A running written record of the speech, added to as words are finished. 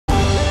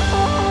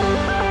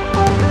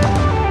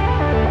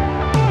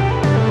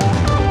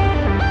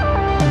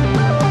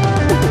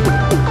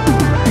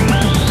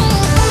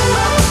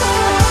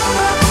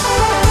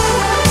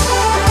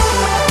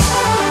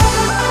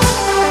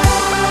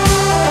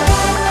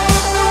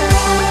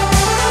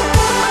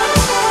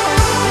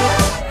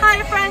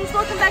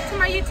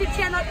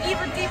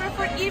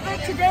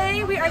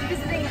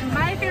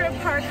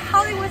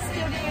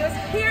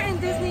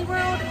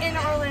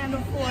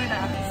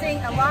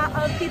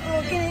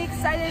people getting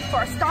excited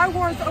for Star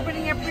Wars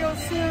opening up real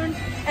soon,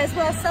 as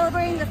well as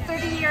celebrating the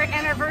 30-year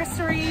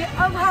anniversary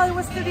of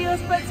Hollywood Studios.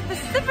 But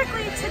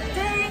specifically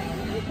today,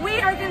 we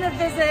are going to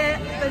visit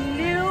the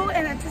new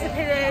and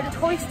anticipated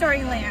Toy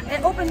Story Land.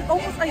 It opened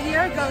almost a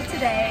year ago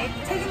today.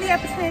 Taking the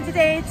opportunity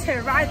today to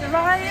ride the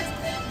rides,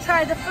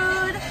 try the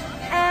food,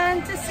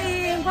 and to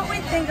see what we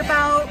think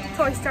about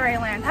Toy Story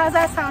Land. How's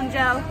that sound,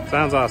 Joe?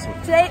 Sounds awesome.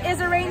 Today is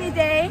a rainy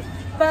day,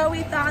 but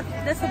we thought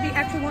this would be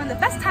actually one of the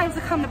best times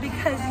to come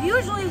because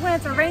usually when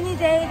it's a rainy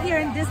day here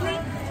in Disney,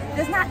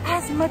 there's not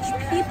as much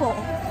people.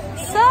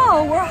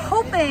 So we're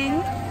hoping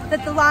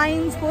that the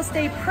lines will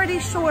stay pretty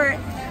short.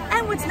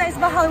 And what's nice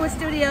about Hollywood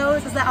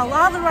Studios is that a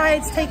lot of the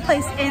rides take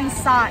place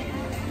inside.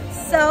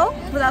 So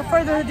without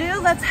further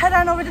ado, let's head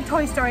on over to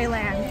Toy Story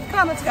Land. Come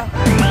on, let's go.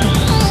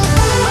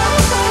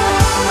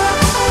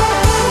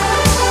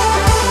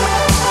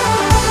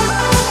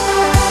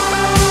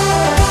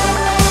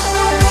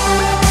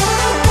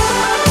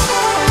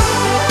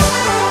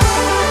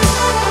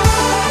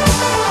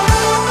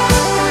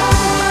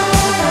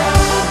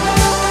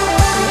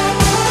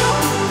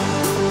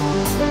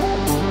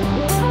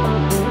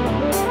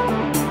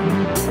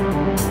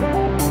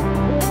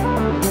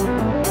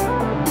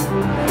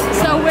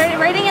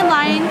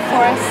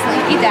 For a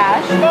Slinky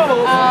Dash.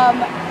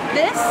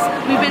 This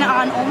we've been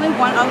on only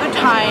one other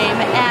time,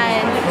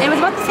 and it was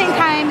about the same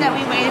time that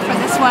we waited for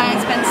this one.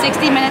 It's been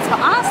 60 minutes, but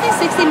honestly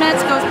 60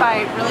 minutes goes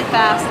by really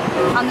fast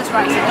on this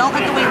ride, so don't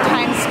let the wait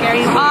time scare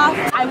you off.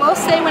 I will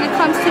say when it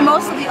comes to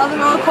most of the other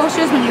roller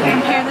coasters, when you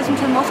compare this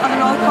one to most other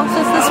roller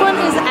coasters, this one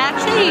is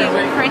actually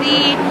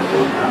pretty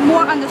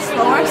more on the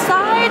slower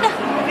side.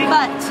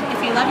 But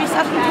if you love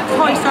yourself some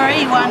Toy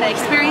Story, you want to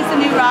experience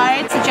the new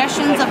ride,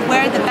 suggestions of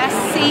where the best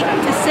seat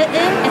to sit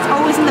in, it's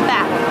always in the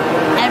back.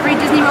 Every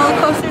Disney roller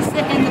coaster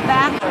sit in the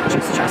back,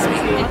 just trust me.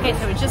 Okay,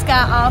 so we just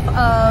got off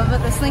of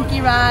the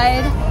Slinky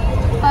ride.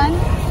 Fun?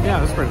 Yeah,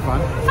 it was pretty fun.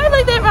 I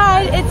like that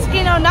ride. It's,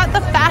 you know, not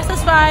the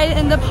fastest ride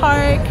in the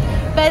park,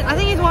 but I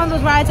think it's one of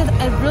those rides that's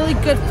a really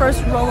good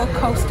first roller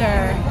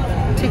coaster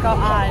to go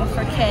on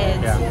for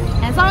kids. Yeah.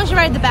 And as long as you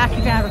ride the back, you're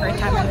gonna have a great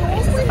time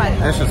anyways. It's fun.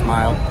 It's just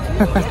mild.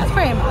 Yeah, it's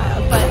pretty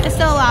mild, but it's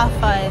still a lot of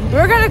fun.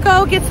 We're gonna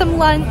go get some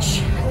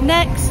lunch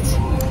next.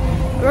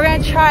 We're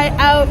gonna try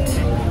out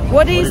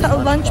Woody's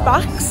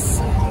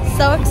lunchbox.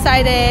 So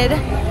excited.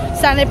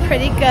 Sounded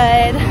pretty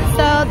good.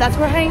 So that's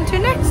where we're heading to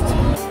next.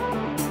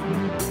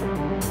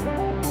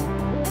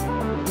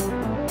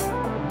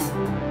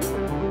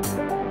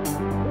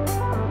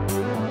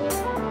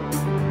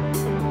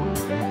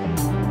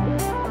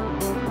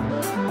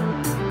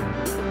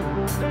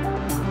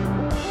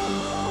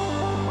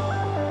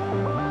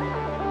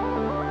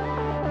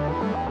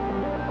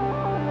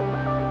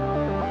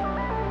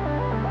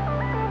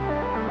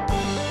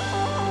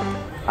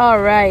 All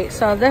right,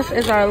 so this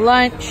is our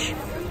lunch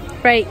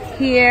right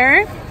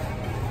here.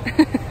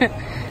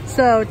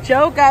 So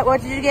Joe got,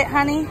 what did you get,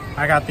 honey?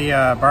 I got the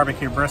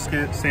barbecue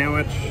brisket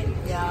sandwich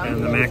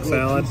and the mac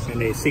salad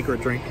and a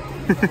secret drink.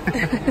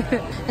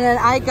 And then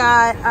I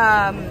got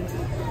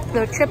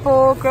the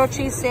triple grilled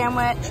cheese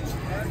sandwich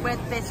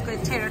with basically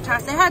tater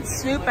tots. They had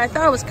soup, but I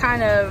thought it was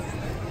kind of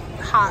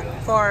hot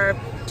for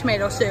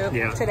tomato soup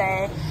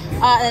today.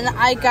 And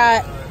I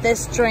got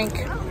this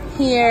drink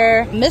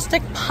here,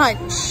 Mystic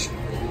Punch.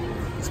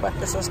 What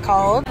this is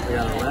called. We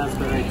got a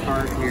raspberry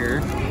tart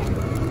here.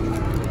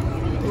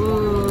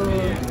 Ooh.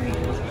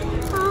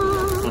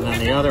 And then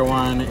the other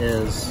one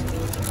is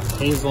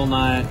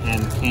hazelnut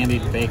and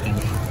candied bacon.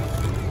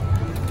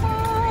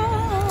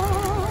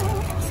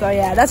 So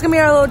yeah, that's gonna be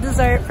our little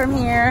dessert from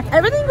here.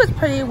 Everything was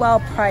pretty well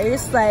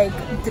priced, like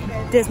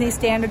Disney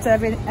standards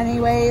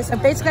anyways. So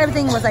basically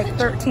everything was like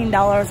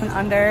 $13 and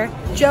under.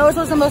 Joe's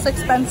was the most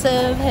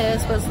expensive.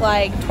 His was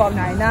like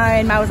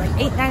 $12.99. Mine was like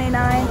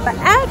 $8.99. But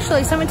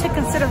actually something to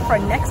consider for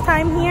next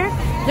time here,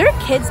 their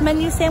kids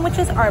menu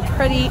sandwiches are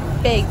pretty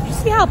big. Did you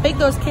see how big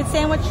those kids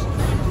sandwich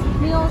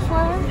meals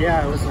were?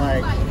 Yeah, it was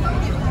like...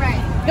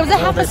 It was a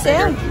half a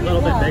sandwich. A little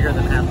bit bigger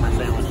than half my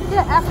sandwich.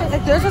 Yeah, after,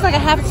 like, theirs was like a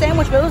half a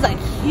sandwich, but it was like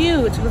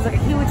huge. It was like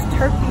a huge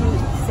turkey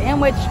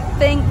sandwich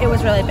thing. It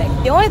was really big.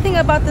 The only thing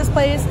about this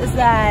place is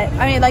that,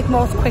 I mean, like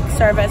most quick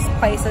service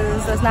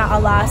places, there's not a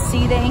lot of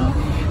seating,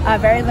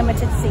 very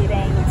limited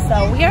seating.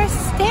 So we are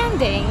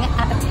standing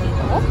at a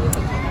table,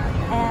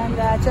 and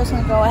Joe's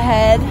gonna go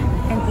ahead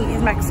and eat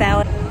his mac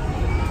salad.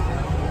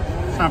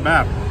 It's not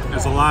bad.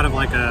 There's a lot of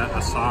like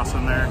a sauce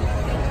in there.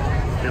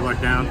 If you look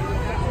down.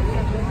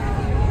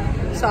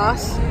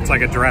 Sauce. It's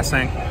like a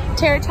dressing.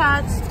 Tater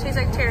tots, tastes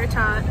like tater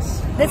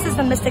tots. This is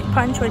the Mystic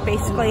Punch, which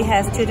basically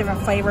has 2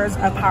 different flavors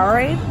of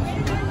Powerade.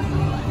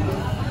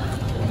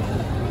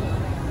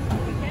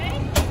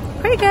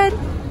 Pretty good.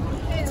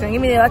 It's gonna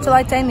give me the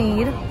electrolytes I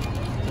need,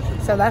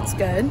 so that's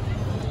good.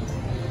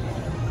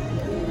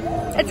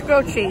 It's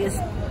grilled cheese.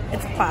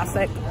 It's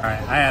classic. All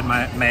right, I add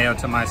my mayo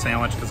to my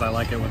sandwich because I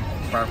like it with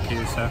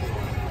barbecue, so.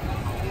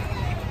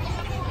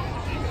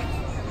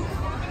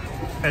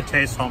 It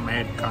tastes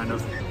homemade, kind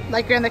of.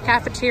 Like you're in the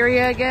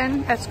cafeteria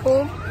again? That's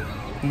cool.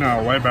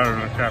 No, way better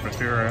than a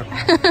cafeteria.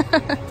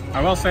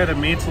 I will say the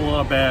meat's a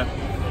little bit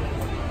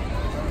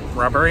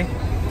rubbery.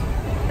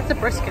 It's a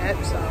brisket,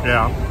 so.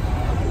 Yeah.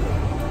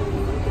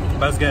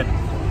 But it's good.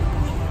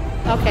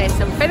 Okay,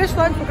 so we finished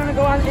lunch. We're gonna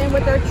go on in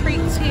with our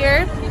treats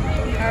here.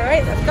 All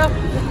right, let's go.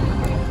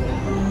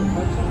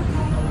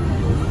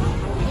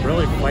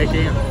 Really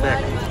flaky and thick.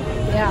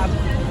 Yeah.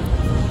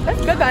 That's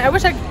good, though. I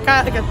wish I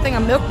got like a thing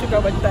of milk to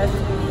go with this.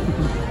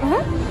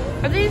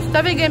 Are these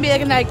definitely gonna be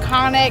like an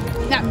iconic,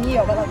 not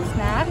meal, but like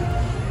snack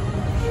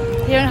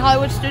here in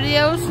Hollywood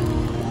Studios?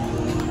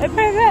 They're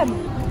pretty good.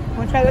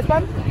 Wanna try this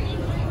one?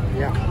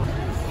 Yeah.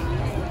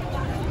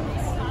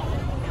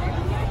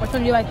 Which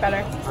one do you like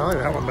better? I like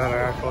that one better,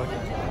 actually.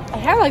 I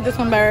have like this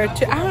one better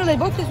too. I don't know, they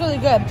both taste really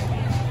good.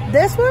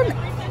 This one,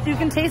 you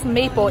can taste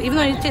maple. Even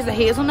though you taste the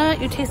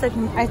hazelnut, you taste like,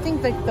 I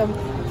think like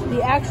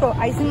the actual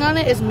icing on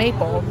it is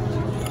maple.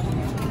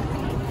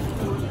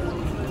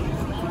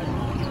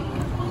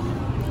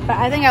 But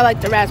I think I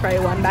like the raspberry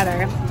one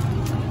better.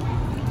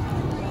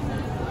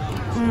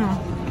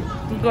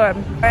 Good.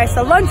 All right,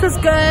 so lunch was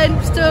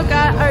good. Still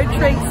got our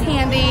drinks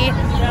handy.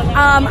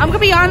 I'm gonna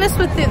be honest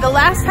with you. The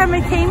last time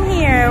I came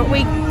here,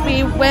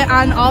 we went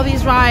on all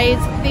these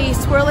rides, the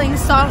swirling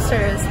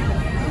saucers.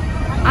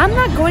 I'm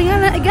not going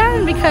on it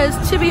again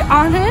because, to be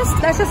honest,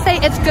 let's just say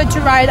it's good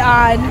to ride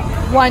on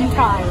one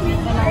time.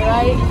 Am I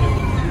right?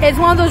 It's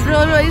one of those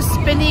really, really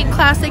spinny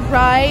classic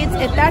rides.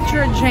 If that's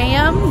your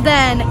jam,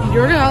 then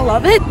you're gonna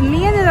love it.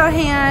 Me, on the other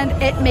hand,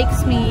 it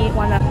makes me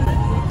wanna.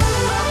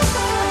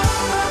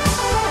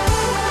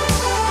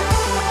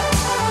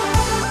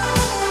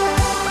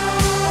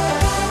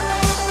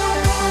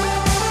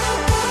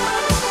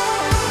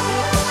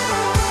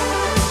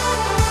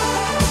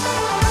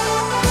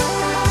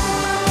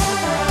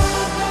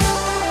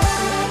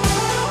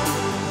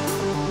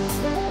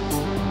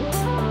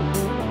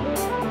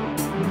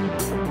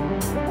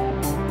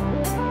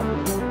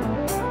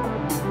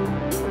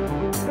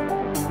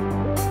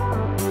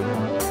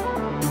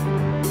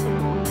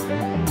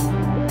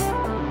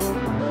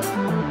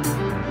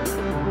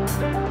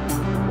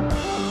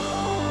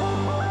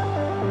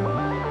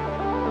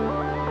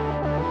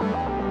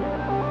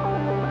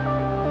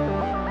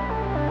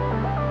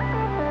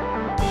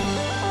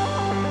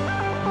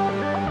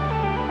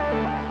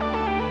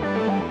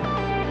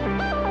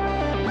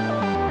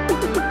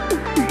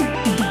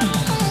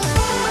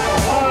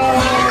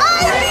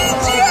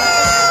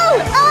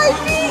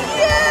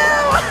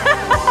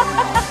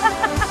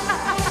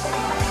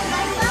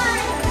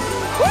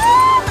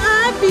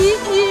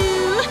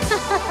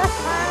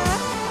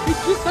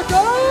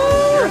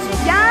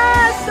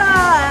 Yes,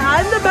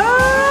 I'm the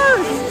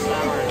best.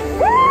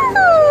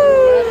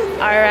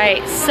 Woo! All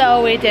right,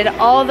 so we did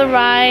all the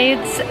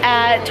rides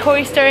at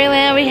Toy Story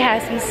Land. We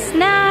had some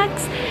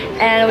snacks,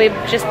 and we've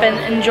just been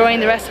enjoying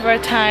the rest of our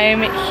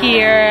time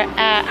here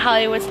at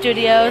Hollywood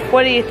Studios.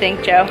 What do you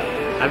think, Joe?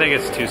 I think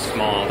it's too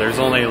small. There's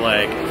only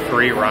like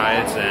 3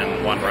 rides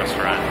and 1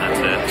 restaurant,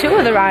 and that's it. 2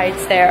 of the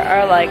rides there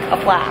are like a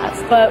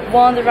blast, but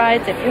one of the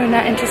rides, if you're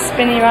not into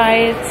spinny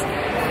rides,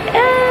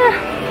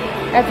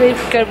 that's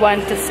a good one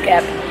to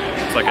skip.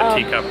 It's like a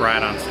teacup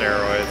ride on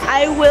steroids.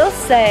 I will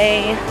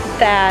say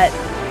that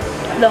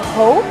the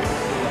Hope,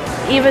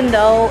 even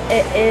though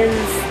it is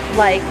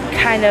like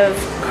kind of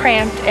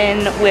cramped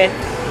in with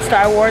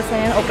Star Wars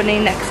Land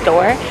opening next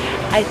door,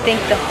 I think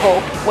the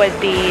hope would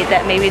be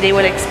that maybe they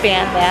would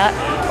expand that,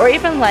 or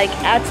even like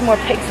add some more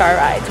Pixar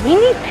rides. We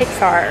need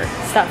Pixar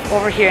stuff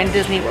over here in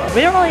Disney World.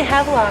 We don't really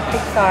have a lot of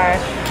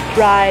Pixar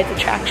rides,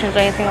 attractions, or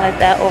anything like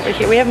that over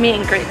here. We have meet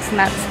and greets, and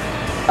that's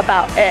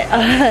about it.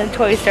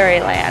 Toy Story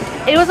Land.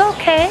 It was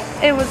okay.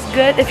 It was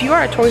good. If you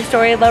are a Toy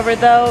Story lover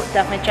though,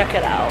 definitely check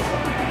it out.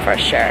 For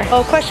sure.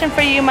 Well, question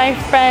for you, my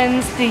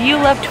friends. Do you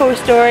love Toy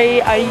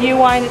Story? Are you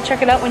wanting to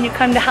check it out when you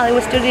come to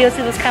Hollywood Studios?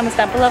 Leave those comments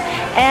down below,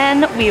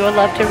 and we would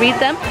love to read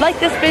them. Like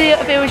this video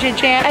if it was your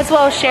jam, as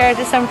well as share it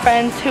to some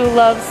friends who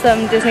love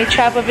some Disney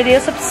travel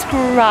videos.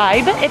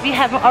 Subscribe if you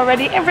haven't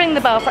already, and ring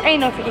the bell for any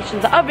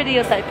notifications of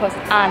videos that I post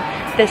on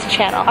this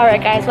channel.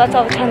 Alright guys, well, that's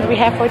all the time that we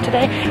have for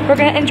today. We're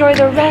going to enjoy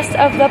the rest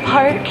of the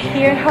park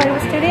here in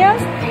Hollywood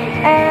Studios.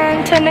 And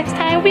until next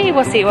time, we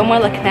will see you when we're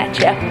looking at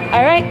you.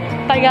 Alright,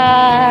 bye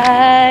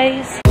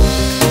guys.